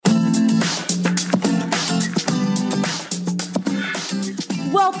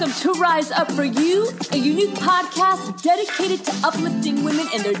Welcome to Rise Up For You, a unique podcast dedicated to uplifting women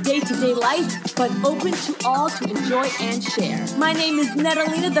in their day-to-day life, but open to all to enjoy and share. My name is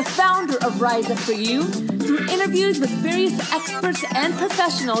Natalina, the founder of Rise Up For You. Through interviews with various experts and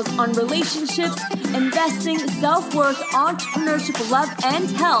professionals on relationships, investing, self-worth, entrepreneurship, love, and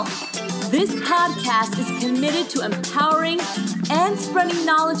health, this podcast is committed to empowering and spreading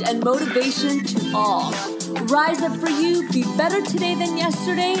knowledge and motivation to all. Rise up for you, be better today than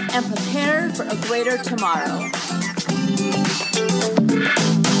yesterday, and prepare for a greater tomorrow.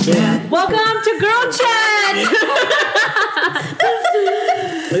 Yeah. Welcome to Girl Chat!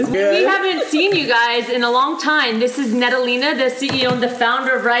 We haven't seen you guys in a long time. This is Natalina, the CEO and the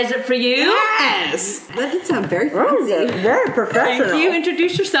founder of Rise Up For You. Yes! That did sound very fancy. Very professional. Thank you.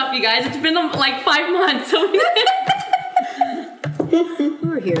 Introduce yourself, you guys. It's been like 5 months.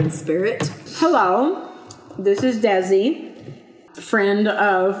 We're here in spirit. Hello, this is Desi, friend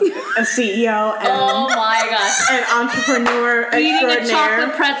of a CEO and, oh my gosh. and entrepreneur Eating extraordinaire. a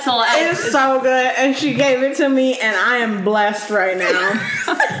chocolate pretzel. It is so good, and she gave it to me, and I am blessed right now.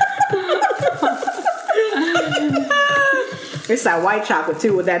 It's that white chocolate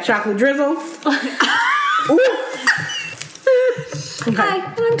too, with that chocolate drizzle. Ooh. Hi,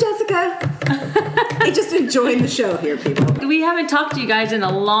 I'm Jessica. I just enjoying the show here, people. We haven't talked to you guys in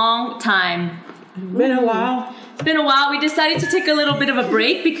a long time. Been a while. It's been a while. We decided to take a little bit of a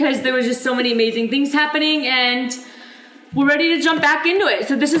break because there was just so many amazing things happening, and we're ready to jump back into it.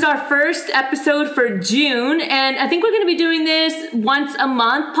 So this is our first episode for June, and I think we're going to be doing this once a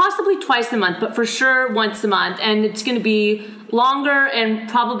month, possibly twice a month, but for sure once a month. And it's going to be longer and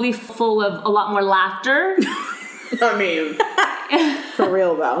probably full of a lot more laughter. I mean, for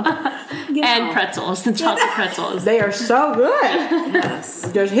real though. And pretzels, the chocolate pretzels. They are so good. Yes.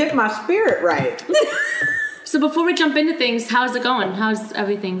 Just hit my spirit right. So before we jump into things, how's it going? How's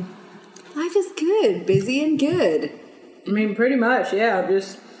everything? Life is good. Busy and good. I mean, pretty much, yeah.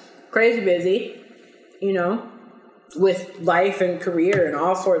 Just crazy busy, you know, with life and career and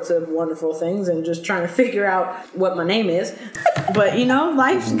all sorts of wonderful things, and just trying to figure out what my name is. But, you know,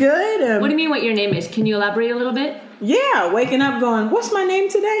 life's good. What do you mean what your name is? Can you elaborate a little bit? Yeah, waking up going, what's my name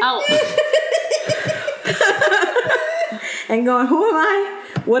today? Oh. And going, who am I?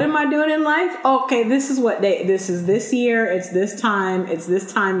 What am I doing in life? Okay, this is what day. This is this year. It's this time. It's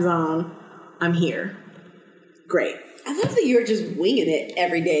this time zone. I'm here. Great. I love that you're just winging it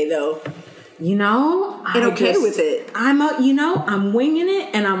every day, though. You know, And okay with it. I'm winging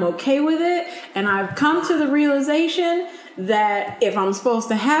it, and I'm okay with it. And I've come to the realization that if I'm supposed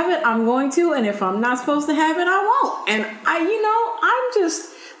to have it, I'm going to, and if I'm not supposed to have it, I won't. And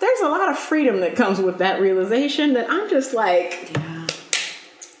there's a lot of freedom that comes with that realization that I'm just like,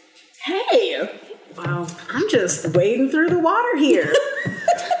 hey, Wow. I'm just wading through the water here.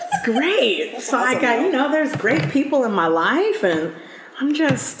 It's great. So awesome, I got, there's great people in my life, and I'm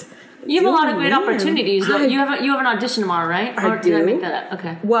just... You have a lot of great man. opportunities. You have an audition tomorrow, right? I Or did I do. make that up?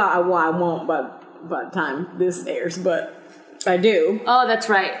 Okay. Well, I won't by the time this airs, but I do. Oh, that's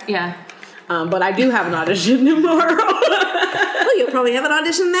right. Yeah. But I do have an audition tomorrow. Well, you'll probably have an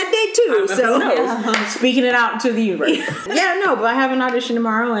audition that day, too. So, I'm speaking it out to the universe. But I have an audition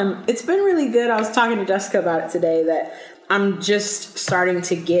tomorrow, and it's been really good. I was talking to Jessica about it today, that I'm just starting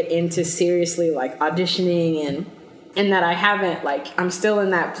to get into seriously, like, auditioning, and that I haven't, like, I'm still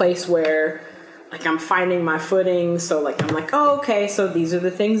in that place where, like, I'm finding my footing. So, like, I'm like, oh, okay, so these are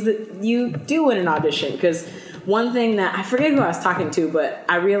the things that you do in an audition. Because one thing that, I forget who I was talking to, but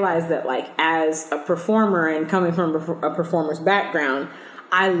I realized that, like, as a performer and coming from a performer's background,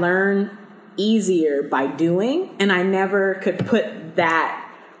 I learn easier by doing. And I never could put that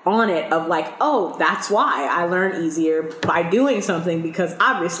on it of like, oh, that's why I learn easier by doing something, because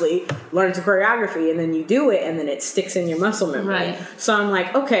obviously learn to choreography and then you do it and then it sticks in your muscle memory. Right. So I'm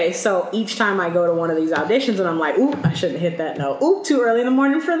like, okay, so each time I go to one of these auditions and I'm like, ooh, I shouldn't hit that note. Ooh, too early in the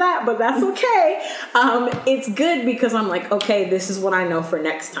morning for that, but that's okay. It's good because I'm like, okay, this is what I know for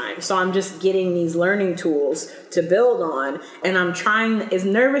next time. So I'm just getting these learning tools to build on, and I'm trying, as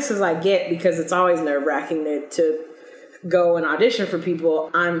nervous as I get, because it's always nerve-wracking to go and audition for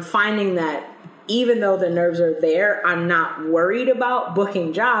people, I'm finding that even though the nerves are there, I'm not worried about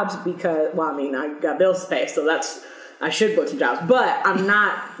booking jobs because, I got bills to pay, so I should book some jobs. But I'm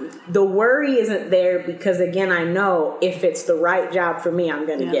not, the worry isn't there because, again, I know if it's the right job for me, I'm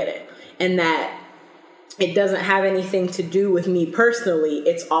going to get it. And that it doesn't have anything to do with me personally.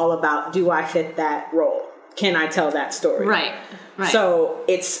 It's all about, do I fit that role? Can I tell that story? Right. So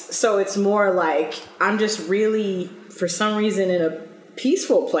it's more like I'm just really, for some reason, in a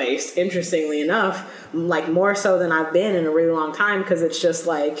peaceful place, interestingly enough, like more so than I've been in a really long time, because it's just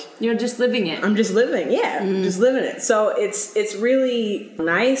like you're just living it. I'm just living, just living it. So it's really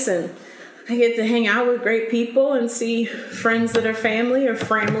nice, and I get to hang out with great people and see friends that are family, or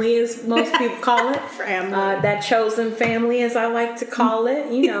framly as most people call it. That chosen family, as I like to call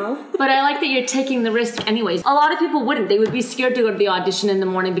it, you know. But I like that you're taking the risk anyways. A lot of people wouldn't. They would be scared to go to the audition in the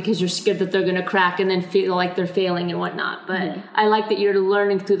morning because you're scared that they're going to crack and then feel like they're failing and whatnot. But I like that you're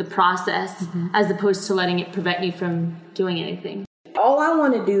learning through the process as opposed to letting it prevent you from doing anything. All I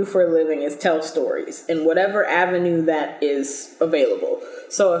want to do for a living is tell stories in whatever avenue that is available.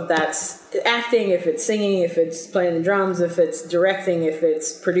 So if that's acting, if it's singing, if it's playing the drums, if it's directing, if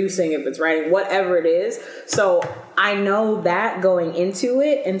it's producing, if it's writing, whatever it is. So I know that going into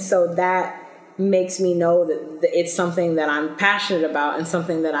it, and so that makes me know that it's something that I'm passionate about and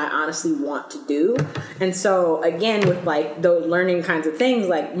something that I honestly want to do. And so again, with like those learning kinds of things,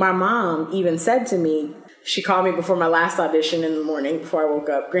 like my mom even said to me, she called me before my last audition in the morning before I woke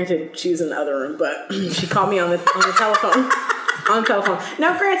up. Granted, she was in the other room, but she called me on the telephone. On the telephone.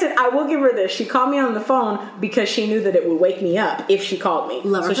 Now, granted, I will give her this. She called me on the phone because she knew that it would wake me up if she called me.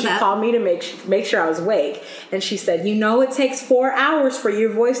 So she called me to make sure I was awake. And she said, you know, it takes 4 hours for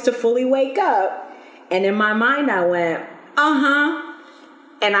your voice to fully wake up. And in my mind, I went,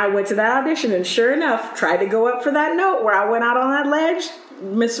 And I went to that audition, and sure enough, tried to go up for that note where I went out on that ledge,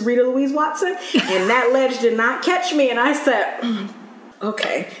 Miss Rita Louise Watson, and that ledge did not catch me. And I said,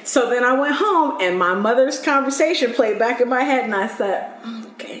 okay. So then I went home, and my mother's conversation played back in my head, and I said,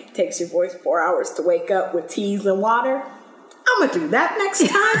 okay, it takes your voice 4 hours to wake up with teas and water. I'm going to do that next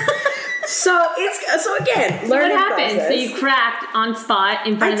time. So again, learning what happened? process. So you cracked on spot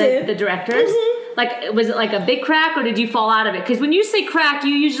in front of the directors? Like, was it like a big crack, or did you fall out of it? Because when you say crack,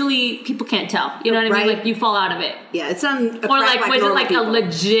 people can't tell. You know what I mean? Like, you fall out of it. Yeah, it's not a or crack like was it like people. a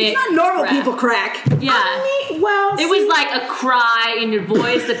legit? It's not normal crack. people crack. Yeah. It was like a cry in your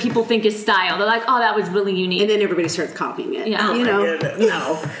voice that people think is style. They're like, oh, that was really unique. And then everybody starts copying it. Yeah. You know.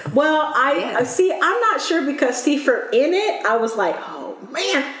 No. Well, see, I'm not sure because for in it, I was like, oh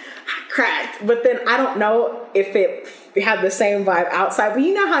man, I cracked. But then I don't know if it had the same vibe outside. But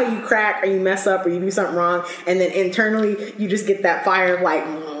you know how you crack or you mess up or you do something wrong, and then internally you just get that fire of like,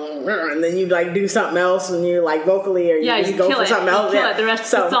 and then you like do something else, and you like vocally, or you just go for something else. Kill it the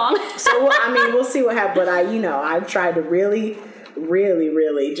rest of the song. So we'll see what happens. But I've tried to really, really,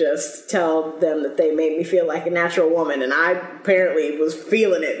 really just tell them that they made me feel like a natural woman, and I apparently was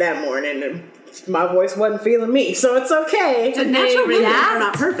feeling it that morning, and my voice wasn't feeling me, so it's okay. So natural women are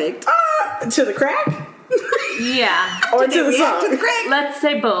not perfect. To the crack? Yeah. Or to the song? To the crack? Let's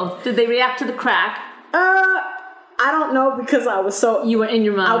say both. Did they react to the crack? I don't know, because I was so... You were in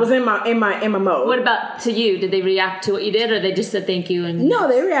your mode. I was in my mode. What about to you? Did they react to what you did, or they just said thank you? And no,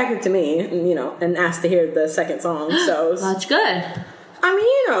 they reacted to me, and asked to hear the second song. So that's good.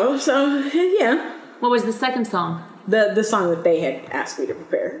 Yeah. What was the second song? The song that they had asked me to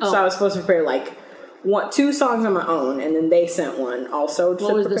prepare. Oh. So I was supposed to prepare like 2 songs on my own, and then they sent one also to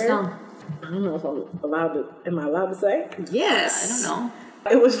What was prepare. the song? I don't know if am I allowed to say? Yes. I don't know.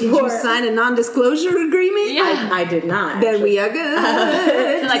 It was Did you sign a non-disclosure agreement? Yeah. I did not. Then we are good.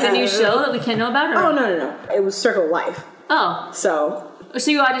 Is it like a new show that we can't know about? Or? Oh, no. It was Circle of Life. Oh. So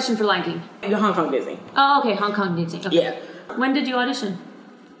you auditioned for Lion King? the Hong Kong Disney. Oh, okay. Hong Kong Disney. Okay. Yeah. When did you audition?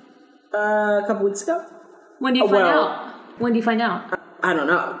 A couple weeks ago. When do you find out? When do you find out? I don't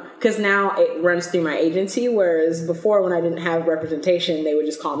know. Because now it runs through my agency, whereas before when I didn't have representation, they would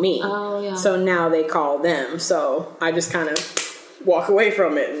just call me. Oh, yeah. So now they call them. So I just kind of walk away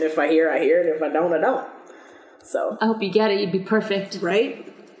from it. And if I hear, I hear. And if I don't, I don't. So I hope you get it. You'd be perfect. Right?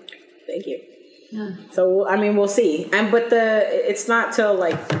 Thank you. Yeah. So, we'll see. But it's not till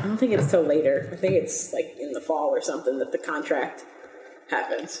I don't think it's till later. I think it's like in the fall or something that the contract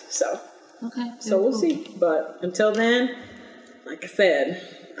happens. So, Okay. So we'll see. But until then, like I said,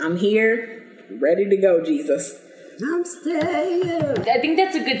 I'm here, ready to go, Jesus. I'm staying. I think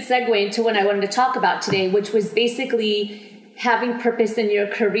that's a good segue into what I wanted to talk about today, which was basically having purpose in your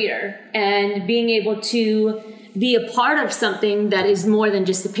career and being able to be a part of something that is more than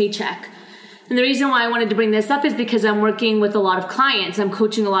just a paycheck. And the reason why I wanted to bring this up is because I'm working with a lot of clients. I'm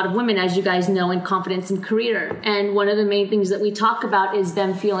coaching a lot of women, as you guys know, in confidence and career. And one of the main things that we talk about is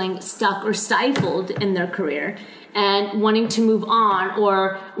them feeling stuck or stifled in their career and wanting to move on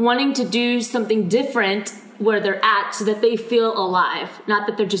or wanting to do something different where they're at so that they feel alive. Not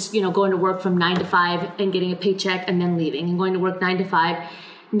that they're just, going to work from 9 to 5 and getting a paycheck and then leaving and going to work 9 to 5.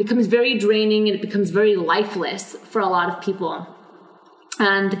 It becomes very draining and it becomes very lifeless for a lot of people.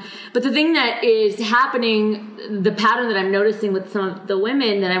 But the thing that is happening, the pattern that I'm noticing with some of the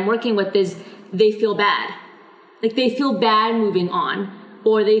women that I'm working with is they feel bad. Like they feel bad moving on,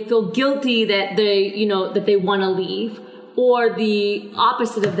 or they feel guilty that that they want to leave, or the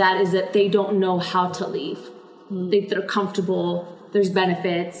opposite of that is that they don't know how to leave. They're comfortable, there's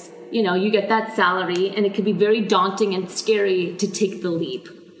benefits, you get that salary, and it can be very daunting and scary to take the leap.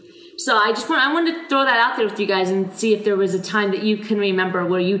 So I wanted to throw that out there with you guys and see if there was a time that you can remember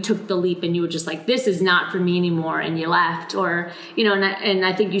where you took the leap and you were just like, this is not for me anymore, and you left. Or, and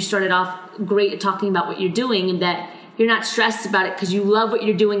I think you started off great at talking about what you're doing and that you're not stressed about it because you love what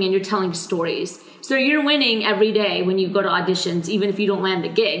you're doing and you're telling stories. So you're winning every day when you go to auditions, even if you don't land the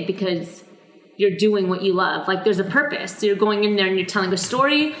gig, because you're doing what you love. Like there's a purpose. So you're going in there and you're telling a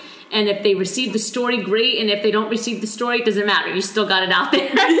story. And if they receive the story, great. And if they don't receive the story, it doesn't matter. You still got it out there.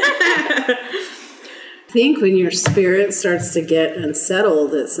 I think when your spirit starts to get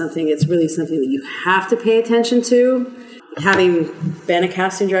unsettled, it's really something that you have to pay attention to. Having been a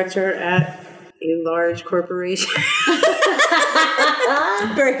casting director at a large corporation,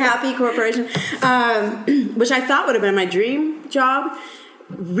 very happy corporation, which I thought would have been my dream job,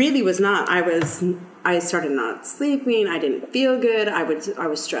 really was not. I started not sleeping. I didn't feel good. I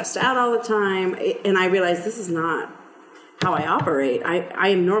was stressed out all the time. And I realized this is not how I operate. I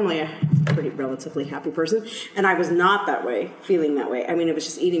am normally a pretty relatively happy person. And I was not that way, feeling that way. I mean, it was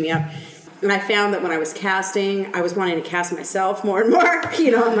just eating me up. And I found that when I was casting, I was wanting to cast myself more and more.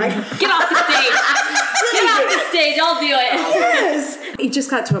 I'm like, get off the stage. Get off the stage. I'll do it. Yes. It just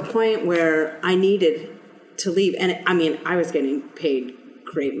got to a point where I needed to leave. And I was getting paid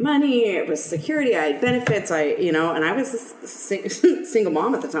great money. It was security. I had benefits. And I was a single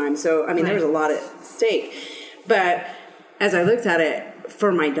mom at the time. So, there was a lot at stake. But as I looked at it,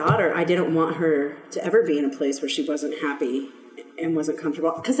 for my daughter, I didn't want her to ever be in a place where she wasn't happy and wasn't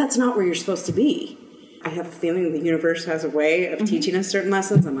comfortable, because that's not where you're supposed to be. I have a feeling the universe has a way of teaching us certain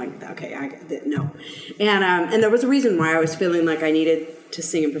lessons. I'm like, okay, no. And there was a reason why I was feeling like I needed to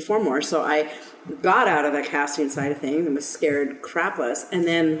sing and perform more. So I got out of the casting side of things and was scared crapless, and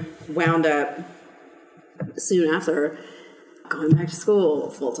then wound up soon after going back to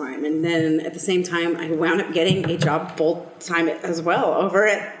school full time. And then at the same time, I wound up getting a job full time as well over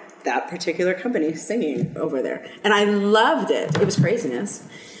at that particular company, singing over there. And I loved it. It was craziness,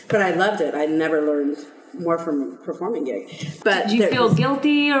 but I loved it. I never learned more from performing gig. But did you feel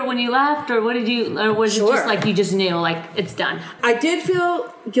guilty or when you left, or what did you, or was Sure. it just like you just knew, like it's done? I did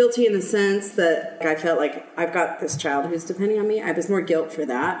feel guilty in the sense that I felt like I've got this child who's depending on me. I was more guilt for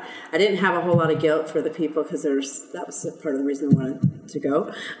that. I didn't have a whole lot of guilt for the people, because that was part of the reason I wanted to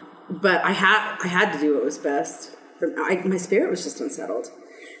go. But I had to do what was best. My spirit was just unsettled.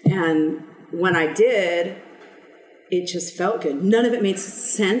 And when I did, it just felt good. None of it made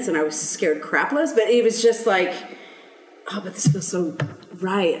sense, and I was scared crapless, but it was just like, oh, but this feels so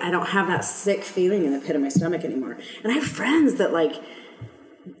right. I don't have that sick feeling in the pit of my stomach anymore. And I have friends that, like,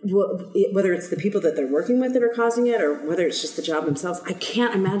 whether it's the people that they're working with that are causing it, or whether it's just the job themselves, I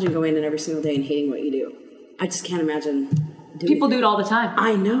can't imagine going in every single day and hating what you do. I just can't imagine doing People do it all the time.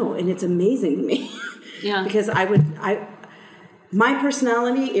 I know, and it's amazing to me. Yeah. Because my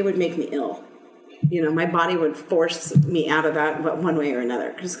personality, it would make me ill. My body would force me out of that one way or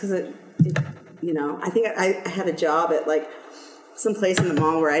another. Just because I think I had a job at like some place in the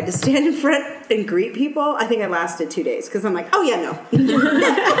mall where I had to stand in front and greet people. I think I lasted 2 days because I'm like, oh yeah, no. No.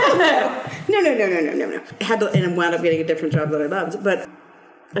 I had to, and I wound up getting a different job that I loved. But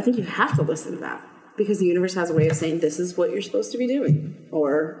I think you have to listen to that, because the universe has a way of saying, this is what you're supposed to be doing.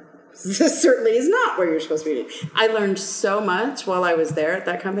 Or this certainly is not where you're supposed to be doing. I learned so much while I was there at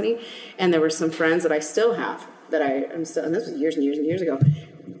that company, and there were some friends that I still have that I'm still, and this was years and years and years ago,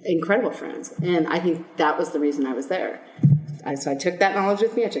 incredible friends. And I think that was the reason I was there. So I took that knowledge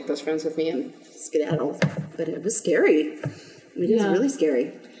with me, I took those friends with me, and skedaddled. But it was scary. It is really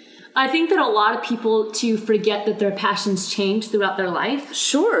scary. I think that a lot of people to forget that their passions change throughout their life.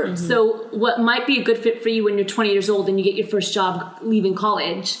 Sure. Mm-hmm. So what might be a good fit for you when you're 20 years old and you get your first job leaving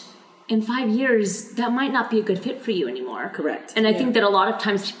college, in 5 years, that might not be a good fit for you anymore. Correct. And I think that a lot of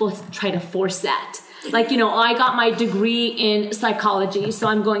times people try to force that. Like, I got my degree in psychology, so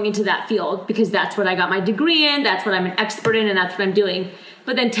I'm going into that field because that's what I got my degree in, that's what I'm an expert in, and that's what I'm doing.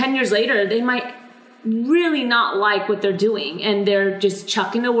 But then 10 years later, they might really not like what they're doing, and they're just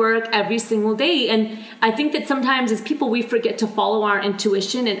chucking to work every single day. And I think that sometimes as people, we forget to follow our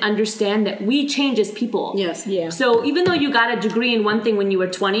intuition and understand that we change as people. Yes. Yeah. So even though you got a degree in one thing when you were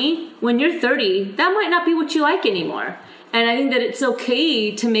 20, when you're 30, that might not be what you like anymore. And I think that it's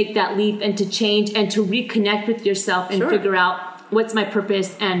okay to make that leap and to change and to reconnect with yourself and figure out what's my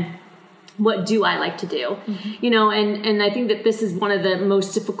purpose and what do I like to do? You know, and I think that this is one of the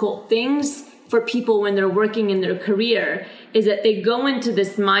most difficult things for people when they're working in their career, is that they go into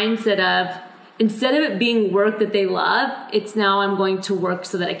this mindset of, instead of it being work that they love, it's now I'm going to work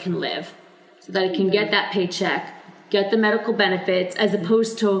so that I can live, so that I can get that paycheck, get the medical benefits, as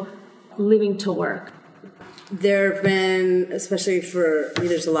opposed to living to work. There have been, especially for me,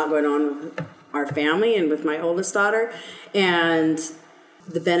 there's a lot going on with our family and with my oldest daughter, and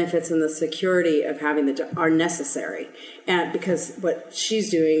the benefits and the security of having the job are necessary, and because what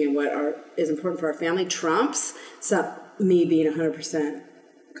she's doing and what is important for our family trumps me being 100%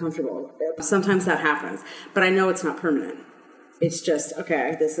 comfortable. Sometimes that happens, but I know it's not permanent. It's just,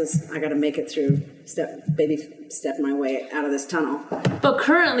 okay, I got to make it through, baby step my way out of this tunnel. But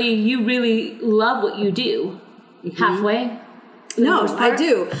currently, you really love what you do. Halfway? No, I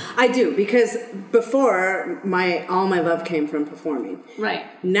do, because before all my love came from performing. Right.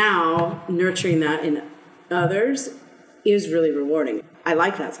 Now, nurturing that in others is really rewarding. I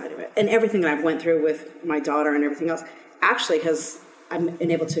like that side of it. And everything that I've went through with my daughter and everything else actually I've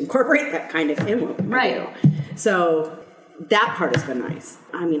been able to incorporate that kind of in what I do. So that part has been nice.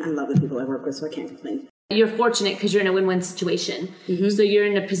 I mean, I love the people I work with, so I can't complain. You're fortunate because you're in a win-win situation. So you're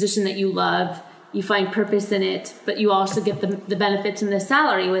in a position that you love, you find purpose in it, but you also get the benefits and the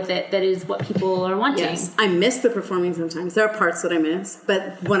salary with it. That is what people are wanting. Yes, I miss the performing sometimes. There are parts that I miss,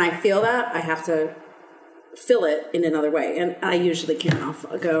 but when I feel that, I have to fill it in another way, and I usually can.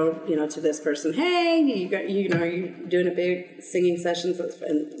 I'll go, to this person. Hey, you're doing a big singing session,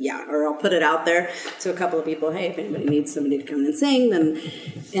 or I'll put it out there to a couple of people. Hey, if anybody needs somebody to come in and sing,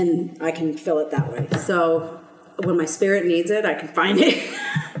 and I can fill it that way. So when my spirit needs it, I can find it.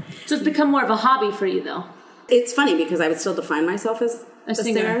 So it's become more of a hobby for you, though. It's funny because I would still define myself as a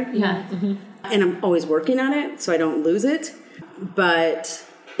singer. Yeah, and I'm always working on it, so I don't lose it, but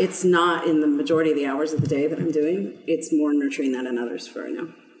it's not in the majority of the hours of the day that I'm doing. It's more nurturing that in others for right now.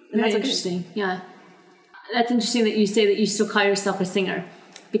 And that's interesting. Yeah. That's interesting that you say that you still call yourself a singer,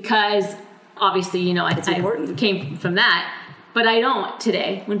 because obviously, I came from that, but I don't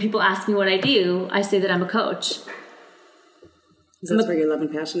today. When people ask me what I do, I say that I'm a coach. That's where your love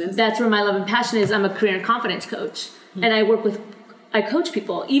and passion is? That's where my love and passion is. I'm a career and confidence coach. And I coach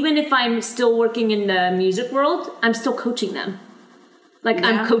people. Even if I'm still working in the music world, I'm still coaching them.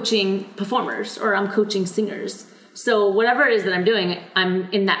 I'm coaching performers, or I'm coaching singers. So whatever it is that I'm doing, I'm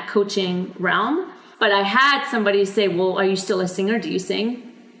in that coaching realm. But I had somebody say, well, are you still a singer? Do you sing?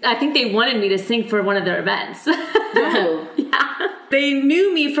 I think they wanted me to sing for one of their events. Oh. Yeah. They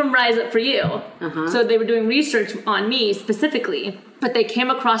knew me from Rise Up For You. So they were doing research on me specifically. But they came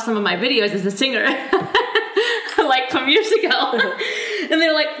across some of my videos as a singer, from years ago. And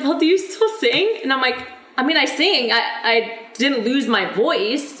they're like, well, do you still sing? And I'm like, I sing. I didn't lose my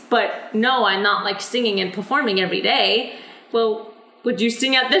voice, but no, I'm not singing and performing every day. Well, would you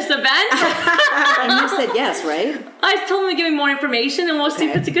sing at this event? And you said yes, right? I told them to give me more information and we'll see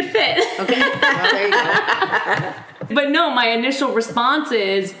if it's a good fit. Okay, well, there you go. But no, my initial response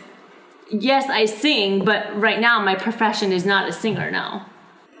is, yes, I sing, but right now my profession is not a singer, no.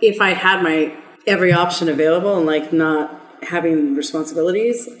 If I had my every option available and not having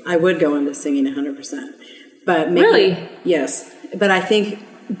responsibilities, I would go into singing 100%. But really? Yes. But I think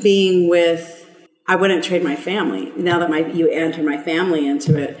I wouldn't trade my family. Now that you enter my family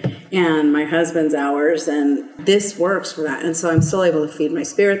into it, and my husband's hours, and this works for that. And so I'm still able to feed my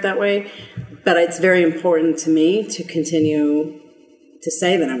spirit that way. But it's very important to me to continue to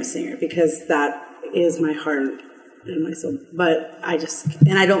say that I'm a singer, because that is my heart and my soul. But I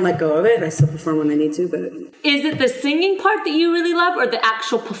don't let go of it. I still perform when I need to. But is it the singing part that you really love, or the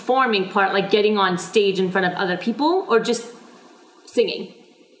actual performing part, like getting on stage in front of other people, or just singing?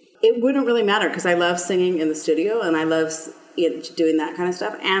 It wouldn't really matter, because I love singing in the studio, and I love doing that kind of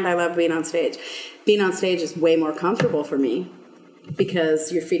stuff, and I love being on stage. Being on stage is way more comfortable for me,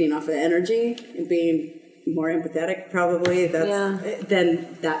 because you're feeding off of energy and being more empathetic, probably.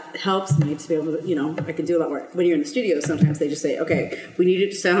 Then that helps me to be able to, I can do a lot more. When you're in the studio, sometimes they just say, okay, we need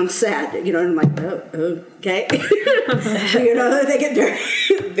it to sound sad, and I'm like, oh okay. They get very,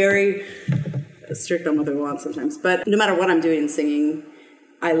 very strict on what they want sometimes. But no matter what I'm doing in singing,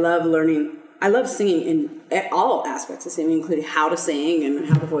 I love learning. I love singing in all aspects of singing, including how to sing and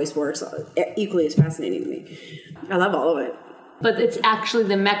how the voice works. Equally as fascinating to me. I love all of it. But it's actually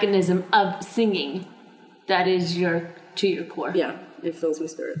the mechanism of singing that is to your core. Yeah, it fills my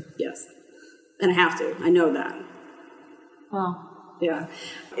spirit. Yes, and I have to. I know that. Wow. Yeah,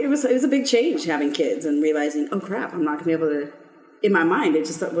 it was a big change having kids and realizing, oh crap, I'm not going to be able to in my mind, it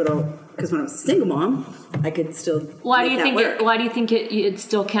just because when I was a single mom, I could still. Why do you think it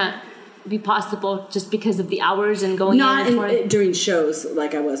still can't be possible? Just because of the hours and going during shows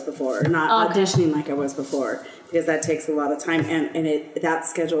like I was before, not auditioning like I was before, because that takes a lot of time, and that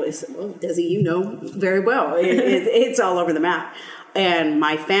schedule is, Desi, you know very well, it's all over the map, and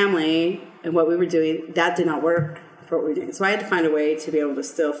my family and what we were doing, that did not work for what we were doing, so I had to find a way to be able to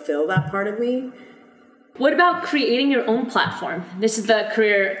still fill that part of me. What about creating your own platform? This is the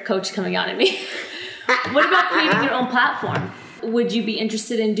career coach coming out at me. What about creating your own platform? Would you be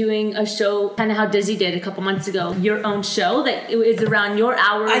interested in doing a show, kind of how Desi did a couple months ago, your own show that is around your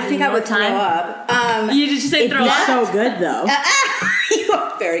hours? I think I would throw up. You just say throw up? It's so good, though. You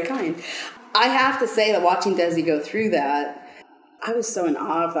are very kind. I have to say that watching Desi go through that, I was so in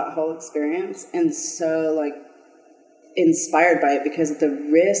awe of that whole experience and so inspired by it because of the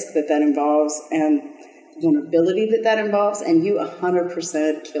risk that involves and vulnerability that involves, and you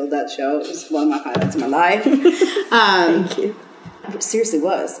 100% killed that show. It was one of my highlights of my life. Thank you. It seriously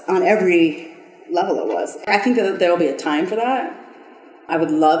was. On every level it was. I think that there will be a time for that. I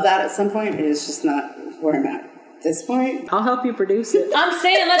would love that at some point. It is just not where I'm at this point. I'll help you produce it. I'm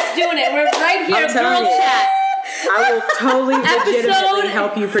saying let's do it. We're right here, girl chat. I will totally legitimately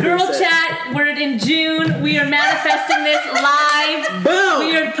help you produce Girl it. Chat, we're in June. We are manifesting this live. Boom!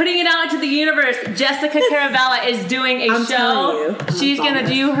 We are putting it out into the universe. Jessica Caravella is doing a show. She's going to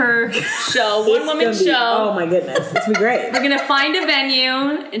do her show, one-woman show. Oh my goodness, it's going to be great. We're going to find a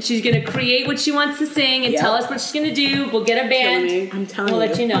venue, and she's going to create what she wants to sing and tell us what she's going to do. We'll get a band. I'm telling you. We'll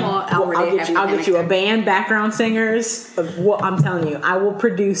let you know. I'll get you a band, background singers. I'm telling you, I will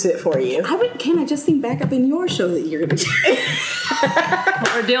produce it for you. Can I just sing back up in your show that you're going to do?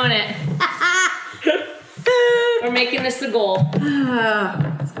 We're doing it. We're making this the goal.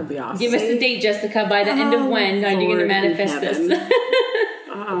 It's going to be awesome. Give us a date, Jessica. By the end of when are you going to manifest this?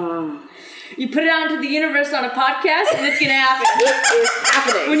 You put it out into the universe on a podcast, and it's going to happen. It's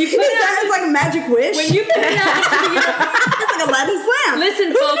happening. When you put it out, it's like a magic wish. when you put it out into the universe, it's like Aladdin's lamp.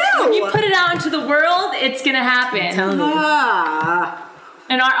 listen, folks. When you put it out into the world, it's going to happen. I'm telling you.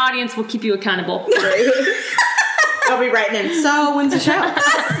 And our audience will keep you accountable. I'll be writing in. So, when's the show?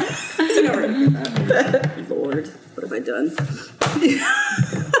 Lord, what have I done?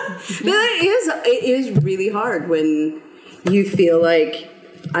 It is really hard when you feel like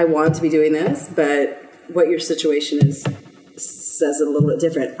I want to be doing this, but what your situation is says it a little bit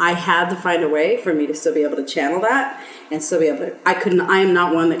different. I had to find a way for me to still be able to channel that and still be able to. I am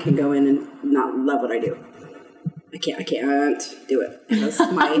not one that can go in and not love what I do. I can't do it. That's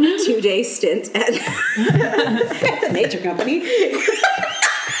my 2-day stint at the nature company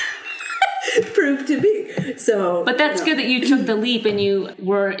proved to be. So, but that's good that you took the leap and you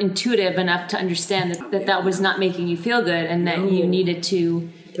were intuitive enough to understand that was not making you feel good and that you needed to.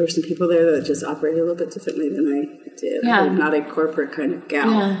 There were some people there that just operated a little bit differently than I did. Yeah. I'm not a corporate kind of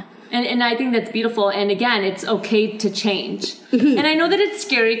gal. Yeah. And I think that's beautiful. And again, it's okay to change. Mm-hmm. And I know that it's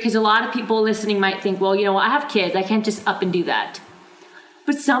scary because a lot of people listening might think, well, I have kids. I can't just up and do that.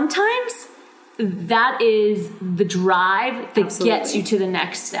 But sometimes that is the drive that gets you to the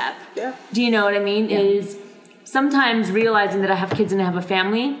next step. Yeah. Do you know what I mean? Yeah. Is sometimes realizing that I have kids and I have a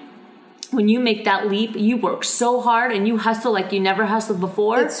family. When you make that leap, you work so hard and you hustle like you never hustled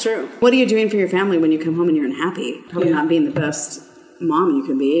before. That's true. What are you doing for your family when you come home and you're unhappy? Probably not being the best mom you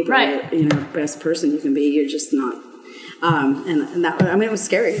can be, right? Best person you can be. You're just not. And that, it was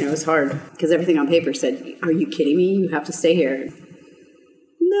scary. It was hard because everything on paper said, "Are you kidding me? You have to stay here."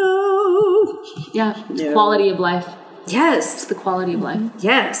 No. Yeah. No. Quality of life. Yes. It's the quality of life.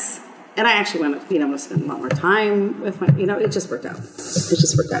 Yes. And I actually went, to spend a lot more time with my, it just worked out.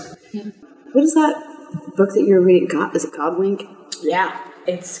 Yeah. What is that book that you're reading? Is it God Wink? Yeah.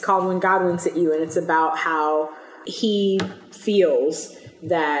 It's called When God Winks at You, and it's about how he feels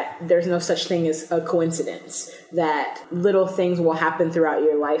that there's no such thing as a coincidence, that little things will happen throughout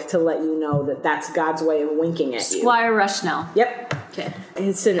your life to let you know that that's God's way of winking at you. Squire Rushnell. Yep. Okay.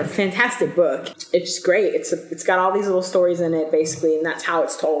 It's a fantastic book. It's great. It's got all these little stories in it, basically, and that's how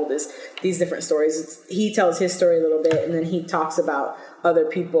it's told, is these different stories. He tells his story a little bit, and then he talks about other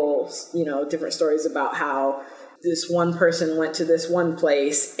people's, different stories about how this one person went to this one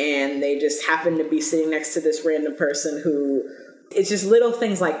place and they just happened to be sitting next to this random person who, it's just little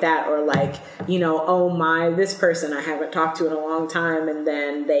things like that, or like, this person I haven't talked to in a long time, and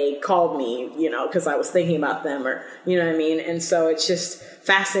then they called me, because I was thinking about them, or, you know what I mean? And so it's just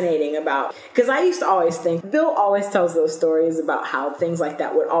fascinating because I used to always think, Bill always tells those stories about how things like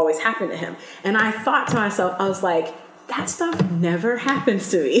that would always happen to him. And I thought to myself, I was like, that stuff never happens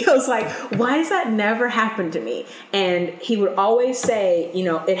to me. I was like, why does that never happen to me? And he would always say, you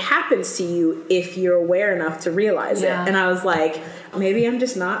know, it happens to you if you're aware enough to realize it. And I was like, maybe I'm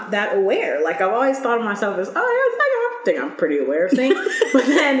just not that aware. Like, I've always thought of myself as, I think I'm pretty aware of things. But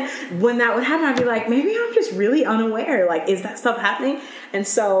then when that would happen, I'd be like, maybe I'm just really unaware. Like, is that stuff happening? And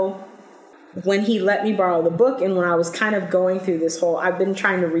so when he let me borrow the book, and when I was kind of going through this whole, I've been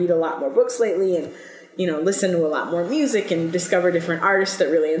trying to read a lot more books lately, and you know, listen to a lot more music and discover different artists that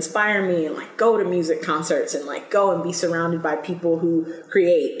really inspire me, and like go to music concerts and like go and be surrounded by people who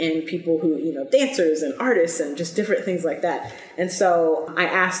create and people who, you know, dancers and artists and just different things like that. And so I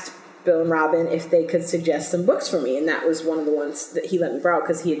asked Bill and Robin if they could suggest some books for me. And that was one of the ones that he let me borrow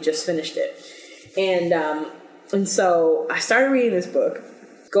because he had just finished it. And so I started reading this book,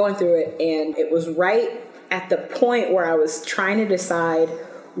 going through it, and it was right at the point where I was trying to decide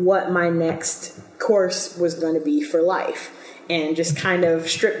what my next course was going to be for life, and just kind of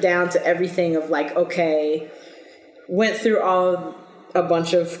stripped down to everything of like, okay, went through a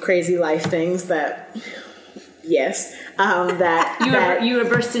bunch of crazy life things that, yes, you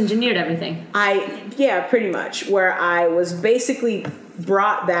reverse engineered everything. Pretty much, where I was basically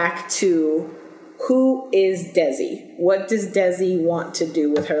brought back to who is Desi? What does Desi want to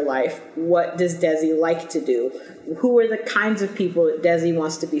do with her life? What does Desi like to do? Who are the kinds of people that Desi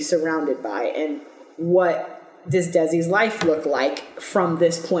wants to be surrounded by? And what does Desi's life look like from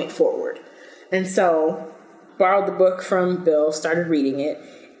this point forward? And so borrowed the book from Bill, started reading it,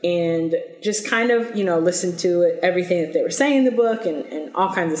 and just kind of, you know, listened to it, everything that they were saying in the book and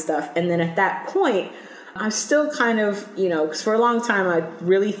all kinds of stuff. And then at that point, I still kind of, you know, because for a long time I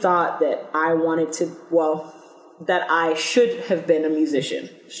really thought that I wanted to, that I should have been a musician,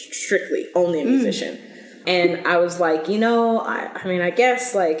 strictly only a musician. And I was like, you know, I mean, I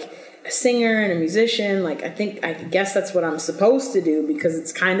guess like a singer and a musician, like I guess that's what I'm supposed to do because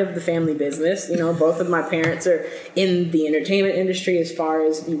it's kind of the family business. You know, both of my parents are in the entertainment industry as far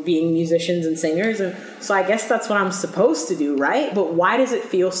as being musicians and singers. And so I guess that's what I'm supposed to do, right? But why does it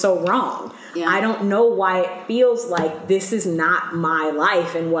feel so wrong? Yeah. I don't know why it feels like this is not my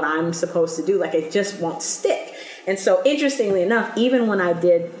life and what I'm supposed to do. Like, it just won't stick. And so, interestingly enough, even when I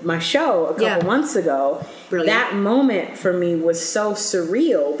did my show a couple months ago, that moment for me was so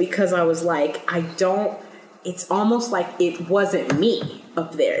surreal because I was like, it's almost like it wasn't me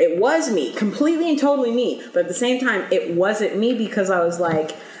up there. It was me, completely and totally me. But at the same time, it wasn't me because I was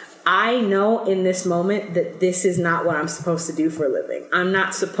like, I know in this moment that this is not what I'm supposed to do for a living. I'm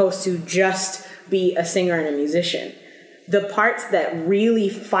not supposed to just be a singer and a musician. The parts that really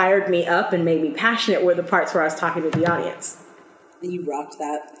fired me up and made me passionate were the parts where I was talking to the audience. You rocked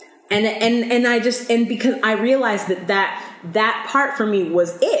that. And because I realized that part for me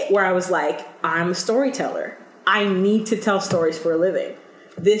was it, where I was like, I'm a storyteller. I need to tell stories for a living.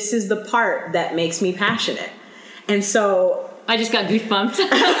 This is the part that makes me passionate. And so I just got goosebumps.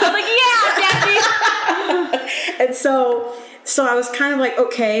 I was like, yeah, Jackie. And so I was kind of like,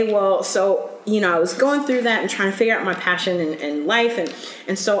 okay, well, so, you know, I was going through that and trying to figure out my passion and life.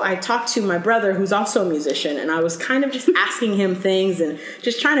 And so I talked to my brother, who's also a musician, and I was kind of just asking him things and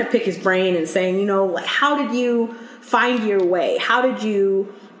just trying to pick his brain and saying, you know, like, how did you find your way? How did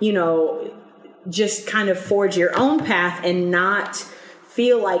you, you know, just kind of forge your own path and not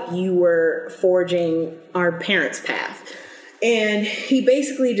feel like you were forging our parents' path? And he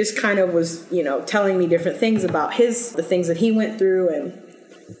basically just kind of was, you know, telling me different things about the things that he went through and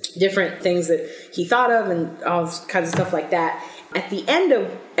different things that he thought of and all kinds of stuff like that. At the end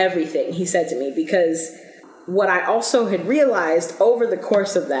of everything, he said to me, because what I also had realized over the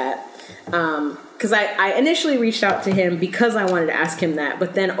course of that, because I initially reached out to him because I wanted to ask him that,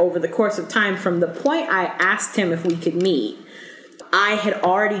 but then over the course of time, from the point I asked him if we could meet, I had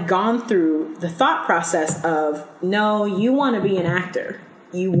already gone through the thought process of, no, you want to be an actor.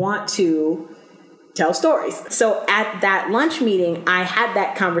 You want to tell stories. So at that lunch meeting, I had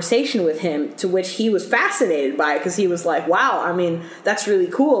that conversation with him, to which he was fascinated by it because he was like, wow, I mean, that's really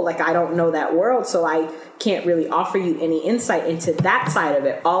cool. Like, I don't know that world, so I can't really offer you any insight into that side of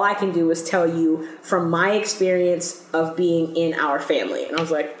it. All I can do is tell you from my experience of being in our family. And I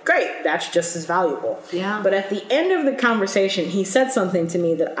was like, great, that's just as valuable. Yeah. But at the end of the conversation, he said something to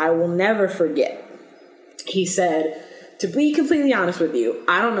me that I will never forget. He said, to be completely honest with you,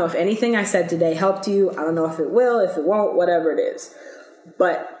 I don't know if anything I said today helped you. I don't know if it will, if it won't, whatever it is.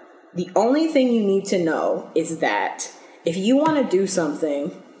 But the only thing you need to know is that if you want to do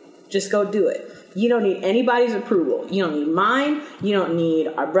something, just go do it. You don't need anybody's approval. You don't need mine. You don't need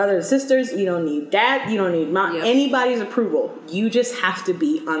our brothers and sisters. You don't need dad. You don't need anybody's approval. You just have to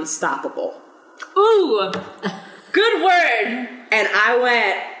be unstoppable. Ooh. Good word. And I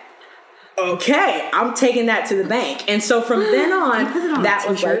went, okay, I'm taking that to the bank. And so from then on that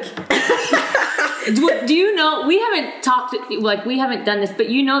was like... Do you know, we haven't talked, like we haven't done this, but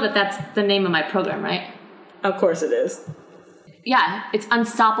you know that that's the name of my program, right? Of course it is. Yeah, it's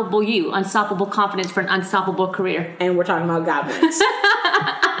Unstoppable You, Unstoppable Confidence for an Unstoppable Career. And we're talking about God Winks. That's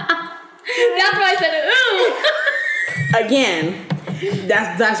why I said it. Ooh. Again,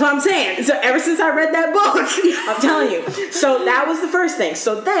 that's what I'm saying. So ever since I read that book, I'm telling you. So that was the first thing.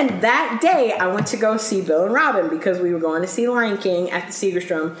 So then that day I went to go see Bill and Robin because we were going to see Lion King at the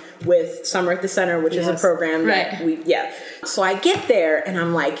Segerstrom with Summer at the Center, which is a program that So I get there and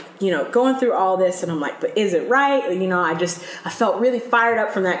I'm like, going through all this and I'm like, but is it right? I felt really fired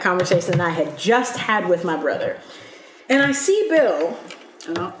up from that conversation that I had just had with my brother. And I see Bill.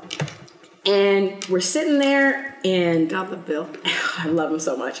 And we're sitting there and God love Bill. I love him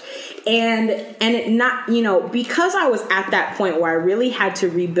so much. And it not, because I was at that point where I really had to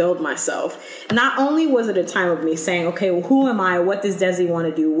rebuild myself, not only was it a time of me saying, okay, well, who am I? What does Desi want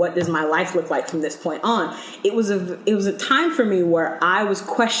to do? What does my life look like from this point on? It was a time for me where I was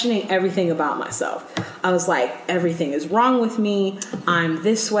questioning everything about myself. I was like, everything is wrong with me. I'm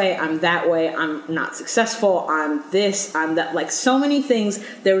this way. I'm that way. I'm not successful. I'm this. I'm that. Like so many things.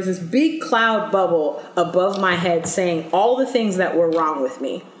 There was this big cloud bubble above my head saying all the things that were wrong with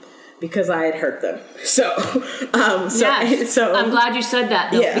me because I had hurt them. So I'm glad you said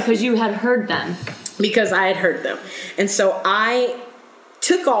that though, because you had heard them. Because I had heard them. And so I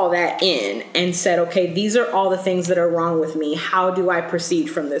took all that in and said, okay, these are all the things that are wrong with me. How do I proceed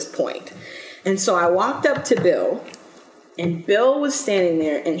from this point? And so I walked up to Bill, and Bill was standing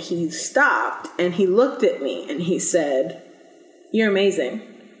there, and he stopped, and he looked at me, and he said, "You're amazing.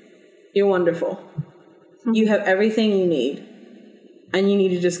 You're wonderful. You have everything you need, and you need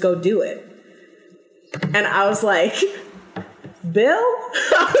to just go do it." And I was like, Bill?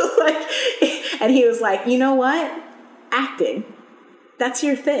 I was like, and he was like, you know what? Acting. That's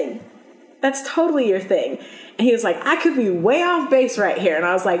your thing. That's totally your thing. And he was like, I could be way off base right here. And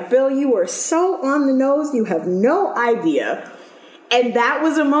I was like, Bill, you were so on the nose, you have no idea. And that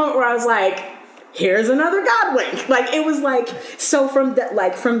was a moment where I was like, here's another God wink. Like, it was like, so from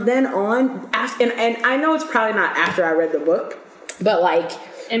then on, and I know it's probably not after I read the book, but like,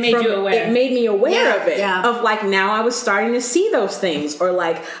 it made you aware. It made me aware of it. Yeah. Of like, now I was starting to see those things, or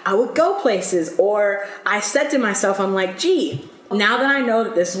like I would go places, or I said to myself, I'm like, gee, now that I know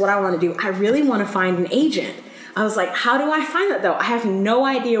that this is what I want to do, I really want to find an agent. I was like, how do I find that though? I have no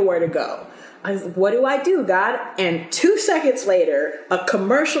idea where to go. I was, what do I do, God? And 2 seconds later, a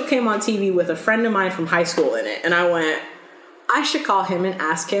commercial came on TV with a friend of mine from high school in it. And I went, I should call him and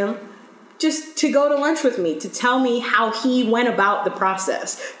ask him just to go to lunch with me, to tell me how he went about the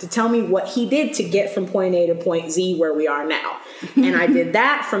process, to tell me what he did to get from point A to point Z where we are now. And I did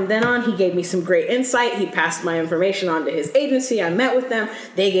that. From then on, he gave me some great insight. He passed my information on to his agency. I met with them.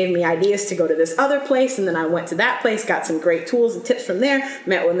 They gave me ideas to go to this other place. And then I went to that place, got some great tools and tips from there,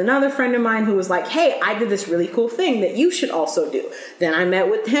 met with another friend of mine who was like, hey, I did this really cool thing that you should also do. Then I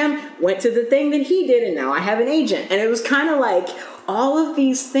met with him, went to the thing that he did, and now I have an agent. And it was kind of like all of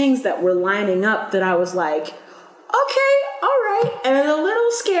these things that were lining up that I was like, okay, all right, and a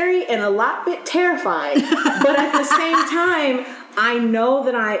little scary and a lot bit terrifying, but at the same time, I know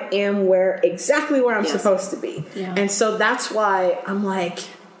that I am exactly where I'm supposed to be. Yeah. And so that's why I'm like,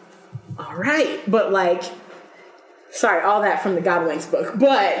 all right, but like, sorry, all that from the God Winks book,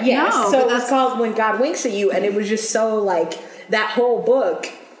 but yes, no, so it's called When God Winks at You, and it was just so like, that whole book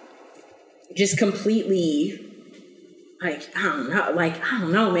just completely, like, I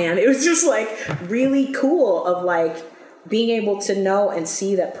don't know, man. It was just like really cool of like being able to know and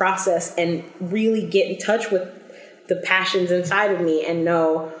see that process and really get in touch with the passions inside of me and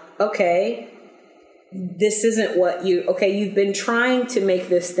know, okay, this isn't what you've been trying to make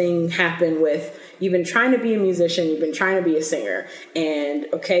this thing happen with, you've been trying to be a musician, you've been trying to be a singer, and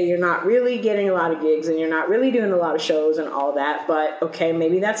okay, you're not really getting a lot of gigs and you're not really doing a lot of shows and all that, but okay,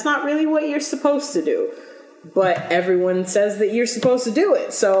 maybe that's not really what you're supposed to do. But everyone says that you're supposed to do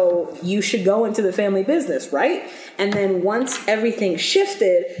it, so you should go into the family business, right? And then once everything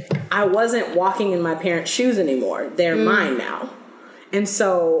shifted, I wasn't walking in my parents' shoes anymore. They're mine now. And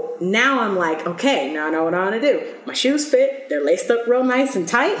so now I'm like, okay, now I know what I want to do. My shoes fit. They're laced up real nice and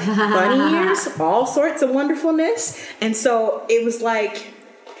tight. Bunny ears, all sorts of wonderfulness. And so it was like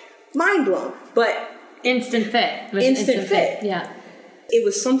mind blown, but instant fit. Instant fit. Yeah. It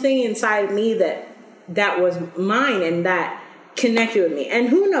was something inside of me that was mine and that connected with me. And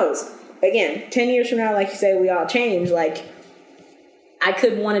who knows, again, 10 years from now, like you say, we all change. Like, I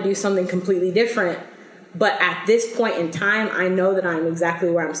could want to do something completely different. But at this point in time, I know that I'm exactly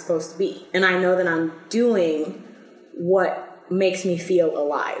where I'm supposed to be. And I know that I'm doing what makes me feel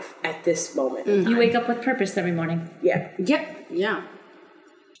alive at this moment. Mm-hmm. You wake up with purpose every morning. Yeah. Yep. Yeah.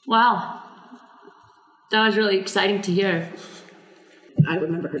 Wow. That was really exciting to hear. I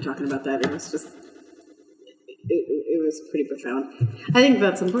remember her talking about that. It was just, it was pretty profound. I think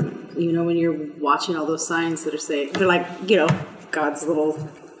that's important. You know, when you're watching all those signs that are saying, they're like, you know, God's little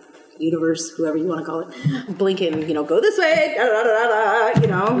universe, whoever you want to call it, blinking, you know, go this way, da, da, da, da, you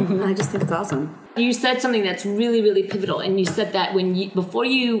know. Mm-hmm. I just think it's awesome. You said something that's really, really pivotal, and you said that before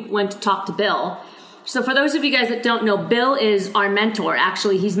you went to talk to Bill. So for those of you guys that don't know, Bill is our mentor.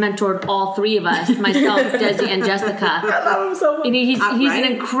 Actually, he's mentored all three of us, myself, Desi, and Jessica. I love him so much. And he's an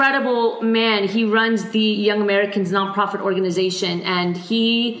incredible man. He runs the Young Americans nonprofit organization, and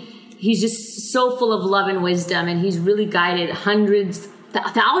he's just so full of love and wisdom, and he's really guided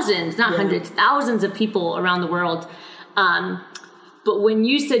thousands of people around the world. But when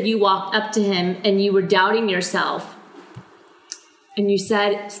you said you walked up to him and you were doubting yourself, and you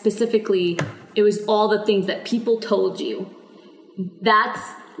said specifically it was all the things that people told you, that's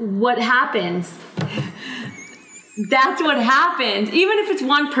what happens. That's what happens. Even if it's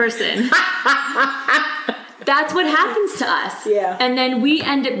one person. That's what happens to us. Yeah. And then we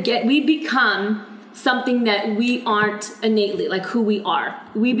we become something that we aren't innately, like who we are.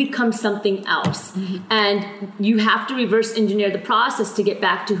 We become something else. Mm-hmm. And you have to reverse engineer the process to get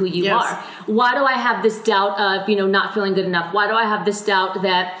back to who you are. Why do I have this doubt of, not feeling good enough? Why do I have this doubt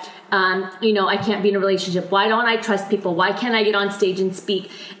that, I can't be in a relationship? Why don't I trust people? Why can't I get on stage and speak?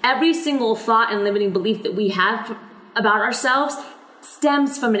 Every single thought and limiting belief that we have about ourselves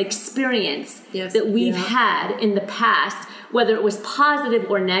stems from an experience that we've had in the past, whether it was positive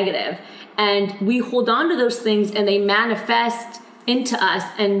or negative. And we hold on to those things and they manifest into us.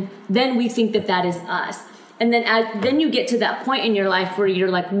 And then we think that is us. And then you get to that point in your life where you're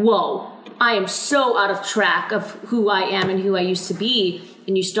like, whoa, I am so out of track of who I am and who I used to be.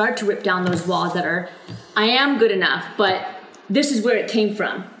 And you start to rip down those walls that are, I am good enough, but this is where it came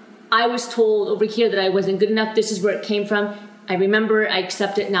from. I was told over here that I wasn't good enough. This is where it came from. I remember, I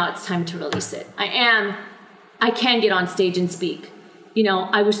accept it. Now it's time to release it. I can get on stage and speak.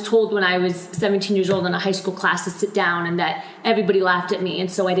 I was told when I was 17 years old in a high school class to sit down, and that everybody laughed at me, and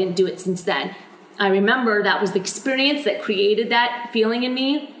so I didn't do it since then. I remember that was the experience that created that feeling in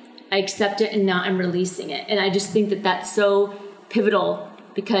me. I accept it, and now I'm releasing it. And I just think that that's so pivotal,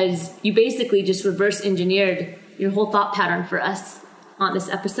 because you basically just reverse engineered your whole thought pattern for us on this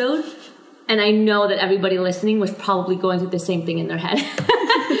episode. And I know that everybody listening was probably going through the same thing in their head.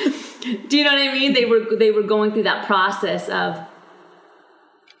 Do you know what I mean? They were going through that process of,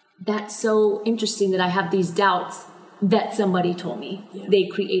 that's so interesting that I have these doubts that somebody told me. Yeah. They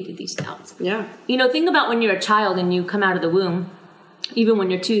created these doubts. Yeah. Think about when you're a child and you come out of the womb, even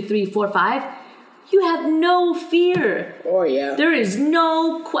when you're 2, 3, 4, 5, you have no fear. Oh, yeah. There is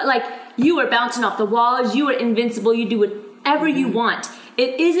no, you are bouncing off the walls, you are invincible, you do whatever you want.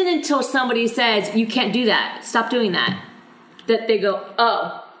 It isn't until somebody says, you can't do that, stop doing that they go,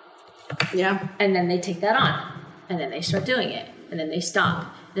 oh. Yeah. And then they take that on. And then they start doing it. And then they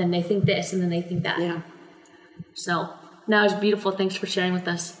stop. Then they think this, and then they think that. Yeah. So that was beautiful. Thanks for sharing with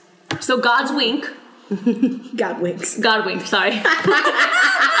us. So God's wink. God winks. God wink. Sorry, I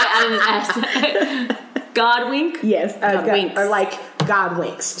added an S. God wink. Yes, God winks. Or like God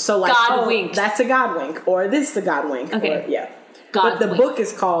winks. So like, God winks. That's a God wink, or this is a God wink. Okay. Or, yeah. God's but the wink. book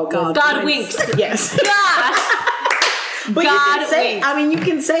is called God winks. Yes. Gosh. But God you can say, winks. you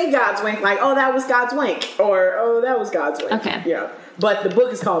can say God's wink, like, oh, that was God's wink, or oh, that was God's wink. Okay. Yeah. But the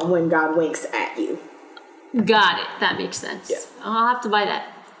book is called When God Winks at You. Got it. That makes sense. Yeah. I'll have to buy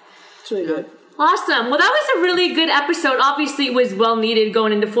that. It's really good. Awesome. Well, that was a really good episode. Obviously, it was well needed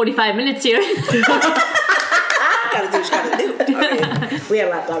going into 45 minutes here. Gotta do what you gotta do. Okay. We had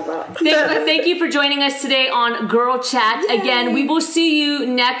a lot to talk about. Thank you for joining us today on Girl Chat. Yay. Again, we will see you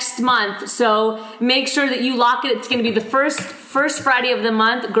next month. So make sure that you lock it. It's going to be the first Friday of the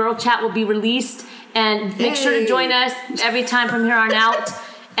month. Girl Chat will be released. And make sure to join us every time from here on out.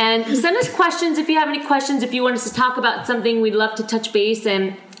 And send us questions if you have any questions. If you want us to talk about something, we'd love to touch base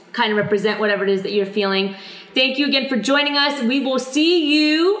and kind of represent whatever it is that you're feeling. Thank you again for joining us. We will see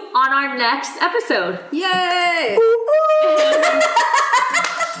you on our next episode. Yay!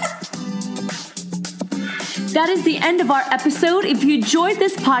 That is the end of our episode. If you enjoyed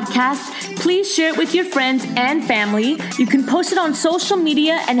this podcast, Please share it with your friends and family. You can post it on social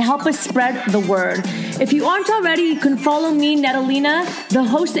media and help us spread the word. If you aren't already, you can follow me, Natalina, the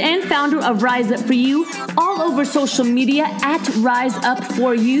host and founder of Rise Up For You, all over social media at Rise Up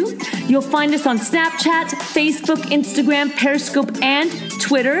For You. You'll find us on Snapchat, Facebook, Instagram, Periscope, and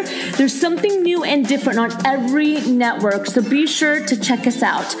Twitter. There's something new and different on every network, so be sure to check us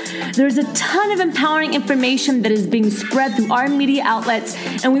out. There's a ton of empowering information that is being spread through our media outlets,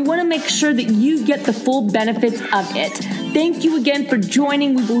 and we want to make sure that you get the full benefits of it. Thank you again for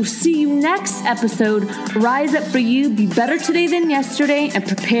joining. We will see you next episode. Rise up for you, be better today than yesterday, and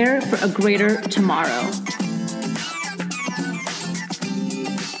prepare for a greater tomorrow.